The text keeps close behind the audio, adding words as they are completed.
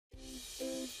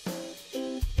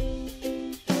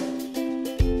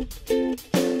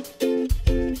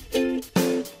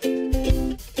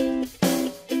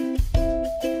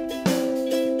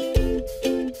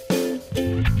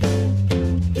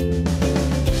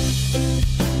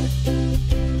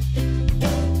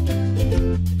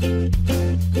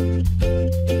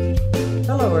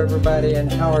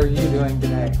everybody, and how are you doing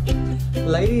today?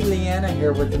 Lady Leeanna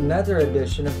here with another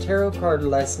edition of Tarot Card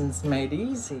Lessons Made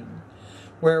Easy,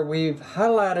 where we've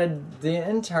highlighted the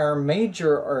entire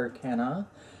major arcana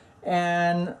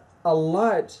and a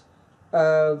lot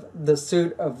of the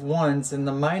suit of wands in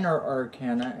the minor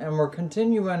arcana, and we're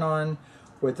continuing on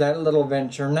with that little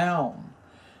venture now.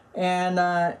 And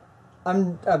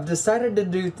I've decided to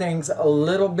do things a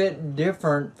little bit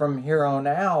different from here on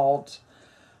out,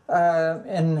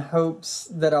 in hopes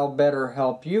that I'll better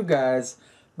help you guys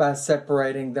by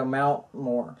separating them out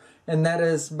more. And that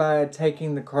is by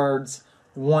taking the cards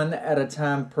one at a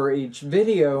time per each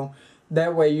video.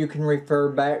 That way you can refer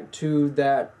back to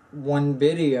that one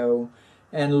video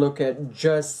and look at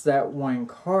just that one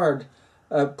card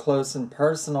up close and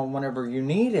personal whenever you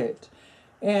need it.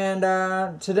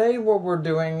 And today what we're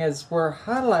doing is we're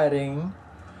highlighting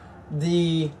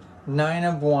the Nine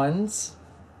of Wands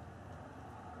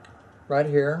right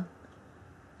here,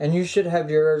 and you should have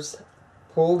yours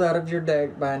pulled out of your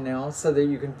deck by now so that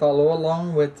you can follow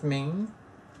along with me.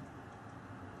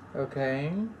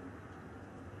 Okay,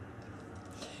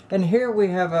 and here we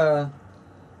have a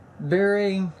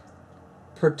very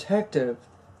protective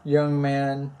young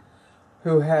man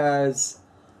who has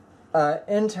an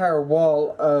entire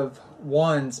wall of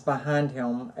wands behind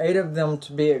him, 8 of them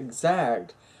to be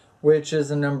exact, which is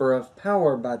a number of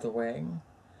power, by the way,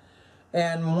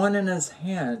 and one in his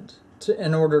hand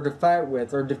in order to fight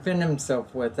with, or defend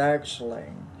himself with, actually.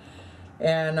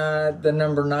 And the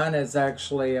number 9 is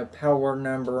actually a power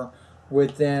number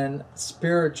within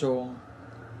spiritual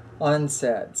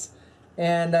onsets.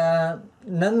 And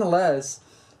nonetheless,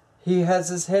 he has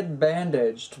his head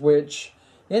bandaged, which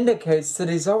indicates that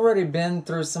he's already been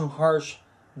through some harsh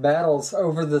battles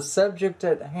over the subject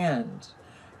at hand.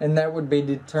 And that would be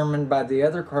determined by the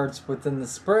other cards within the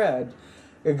spread,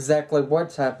 exactly what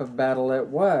type of battle it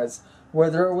was.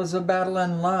 Whether it was a battle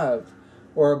in love,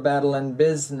 or a battle in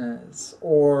business,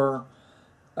 or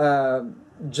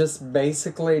just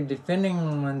basically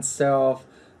defending oneself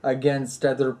against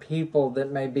other people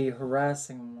that may be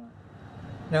harassing one.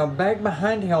 Now, back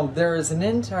behind him, there is an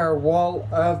entire wall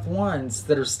of wands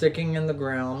that are sticking in the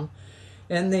ground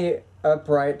in the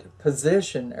upright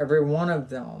position, every one of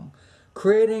them,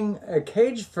 creating a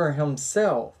cage for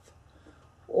himself,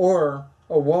 or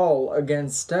a wall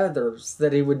against others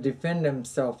that he would defend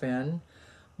himself in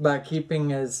by keeping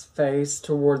his face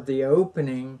toward the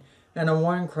opening and a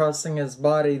one crossing his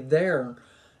body there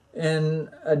in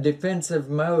a defensive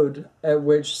mode, at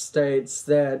which states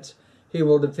that he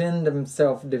will defend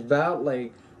himself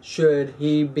devoutly should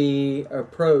he be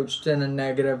approached in a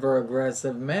negative or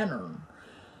aggressive manner.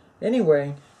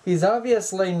 Anyway, he's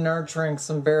obviously nurturing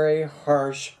some very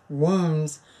harsh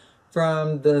wounds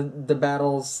from the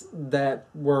battles that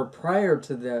were prior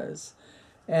to this.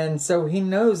 And so he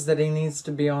knows that he needs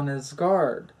to be on his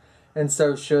guard. And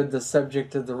so should the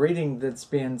subject of the reading that's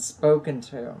being spoken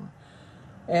to him.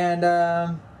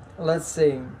 And let's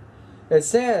see. It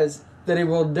says that he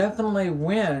will definitely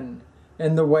win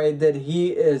in the way that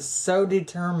he is so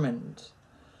determined.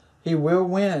 He will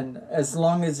win as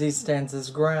long as he stands his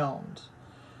ground.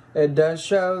 It does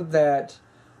show that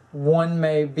one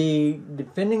may be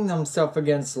defending themselves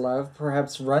against love,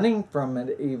 perhaps running from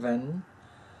it even,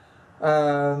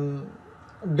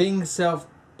 being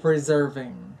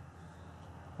self-preserving.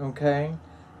 Okay?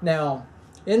 Now,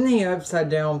 in the upside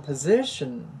down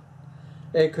position,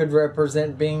 it could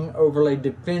represent being overly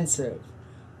defensive,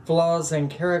 flaws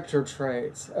and character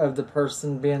traits of the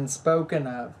person being spoken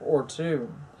of or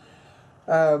to.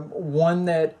 One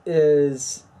that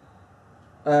is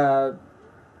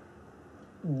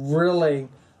really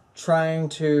trying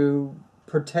to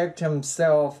protect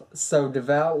himself so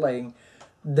devoutly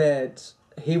that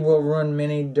he will ruin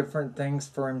many different things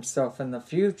for himself in the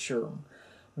future.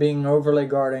 Being overly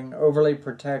guarding, overly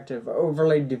protective,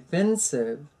 overly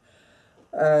defensive,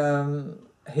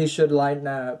 he should lighten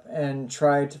up and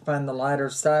try to find the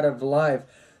lighter side of life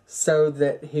so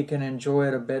that he can enjoy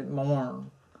it a bit more.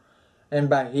 And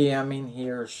by he, I mean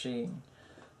he or she.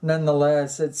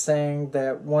 Nonetheless, it's saying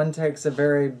that one takes a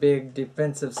very big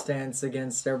defensive stance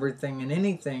against everything and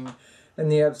anything in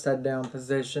the upside down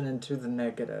position and to the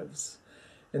negatives.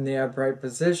 In the upright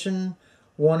position,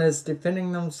 one is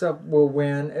defending themselves, will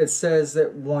win. It says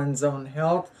that one's own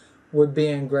health would be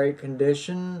in great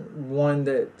condition, one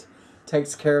that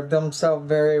takes care of themselves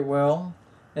very well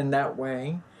in that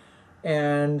way.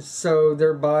 And so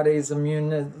their body's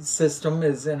immune system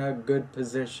is in a good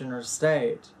position or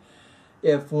state.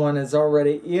 If one is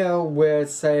already ill with,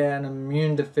 say, an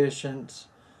immune deficient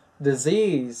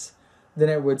disease, then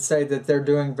it would say that they're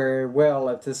doing very well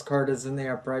if this card is in the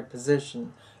upright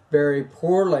position. very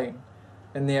poorly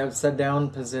in the upside down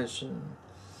position.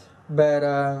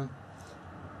 But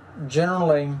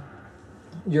generally,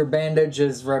 your bandage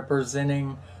is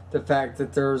representing the fact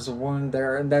that there's a wound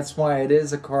there, and that's why it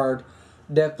is a card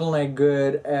definitely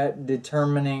good at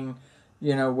determining,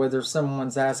 you know, whether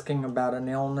someone's asking about an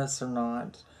illness or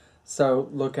not. So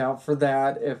look out for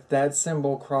that. If that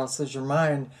symbol crosses your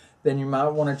mind, then you might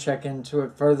want to check into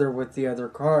it further with the other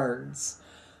cards.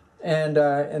 And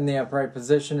in the upright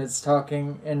position, it's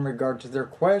talking in regard to their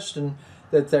question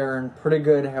that they're in pretty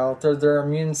good health, or their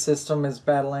immune system is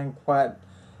battling quite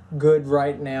good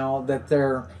right now, that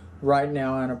they're right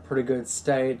now in a pretty good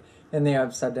state. In the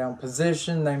upside down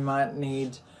position, they might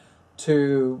need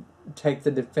to take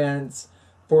the defense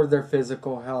for their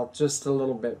physical health just a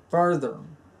little bit further.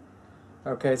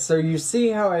 Okay, so you see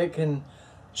how it can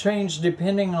change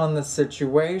depending on the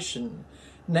situation.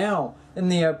 Now, in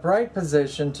the upright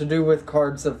position, to do with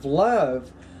cards of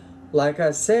love, like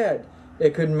I said,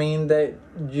 it could mean that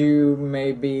you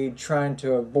may be trying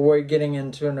to avoid getting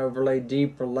into an overly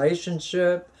deep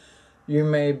relationship. You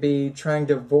may be trying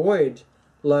to avoid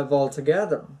love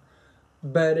altogether.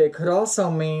 But it could also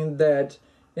mean that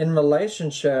in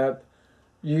relationship,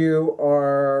 you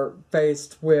are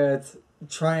faced with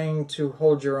trying to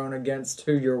hold your own against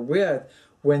who you're with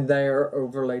when they are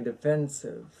overly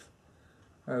defensive.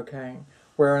 Okay?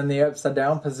 Where in the upside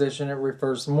down position, it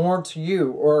refers more to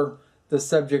you, or the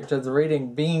subject of the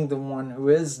reading being the one who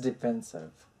is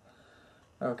defensive.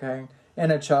 Okay? In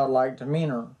a childlike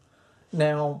demeanor.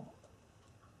 Now,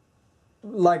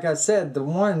 like I said, the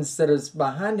ones that is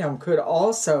behind him could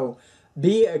also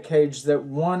be a cage that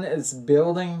one is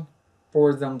building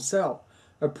for themselves.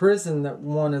 A prison that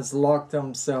one has locked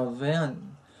themselves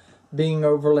in. Being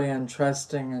overly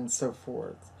untrusting and so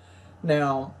forth.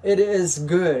 Now, it is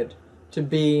good to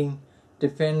be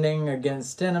defending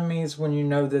against enemies when you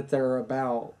know that they're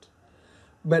about.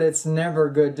 But it's never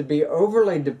good to be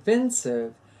overly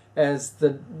defensive, as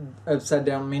the upside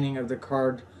down meaning of the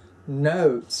card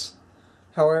notes.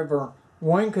 However,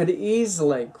 one could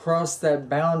easily cross that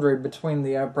boundary between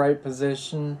the upright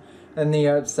position and the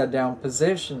upside down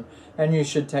position. And you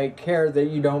should take care that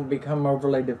you don't become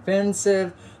overly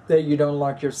defensive, that you don't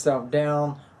lock yourself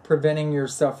down, preventing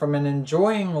yourself from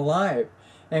enjoying life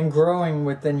and growing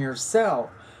within yourself,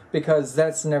 because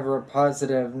that's never a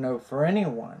positive note for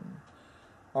anyone.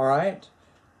 Alright?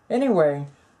 Anyway,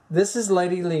 this is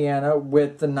Lady Leeanna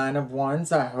with the Nine of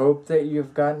Wands. I hope that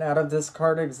you've gotten out of this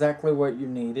card exactly what you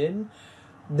needed.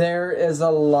 There is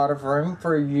a lot of room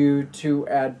for you to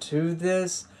add to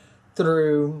this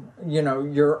through, you know,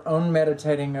 your own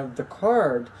meditating of the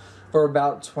card for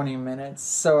about 20 minutes.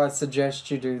 So I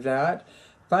suggest you do that.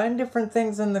 Find different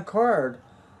things in the card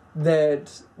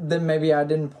that maybe I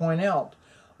didn't point out.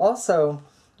 Also,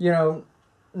 you know,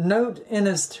 note in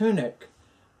his tunic,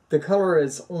 the color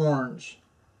is orange.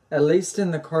 At least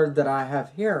in the card that I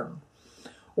have here.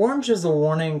 Orange is a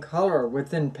warning color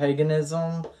within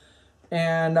paganism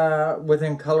and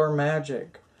within color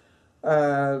magic.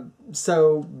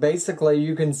 So basically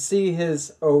you can see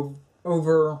his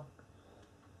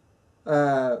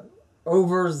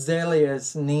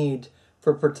overzealous need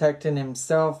for protecting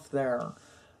himself there,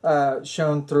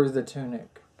 shown through the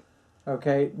tunic.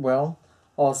 Okay, well,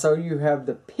 also you have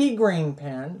the pea green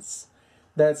pants,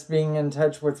 that's being in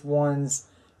touch with one's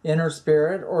inner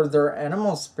spirit or their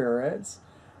animal spirits.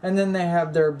 And then they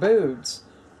have their boots,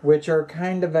 which are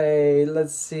kind of a,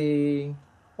 let's see,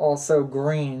 also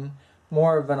green,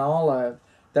 more of an olive.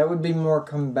 That would be more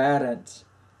combatant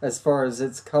as far as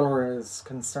its color is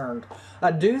concerned.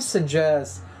 I do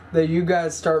suggest that you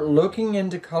guys start looking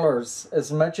into colors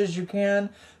as much as you can,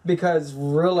 because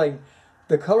really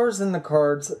the colors in the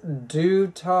cards do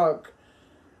talk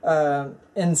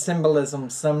in symbolism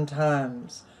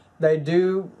sometimes. They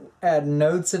do add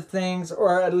notes of things,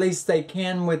 or at least they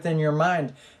can within your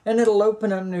mind. And it'll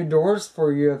open up new doors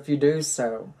for you if you do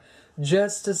so.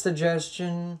 Just a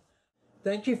suggestion.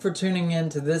 Thank you for tuning in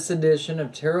to this edition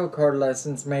of Tarot Card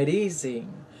Lessons Made Easy.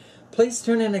 Please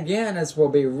tune in again, as we'll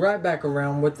be right back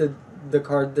around with the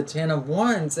card, the Ten of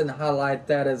Wands, and highlight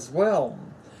that as well.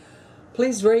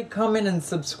 Please rate, comment, and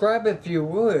subscribe if you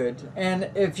would. And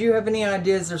if you have any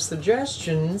ideas or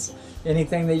suggestions,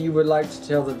 anything that you would like to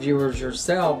tell the viewers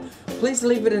yourself, please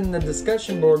leave it in the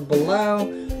discussion board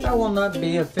below. I will not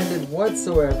be offended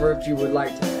whatsoever if you would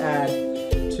like to add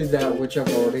to that which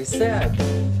I've already said.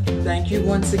 Thank you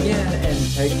once again, and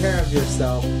take care of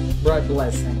yourself. Bright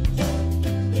blessings.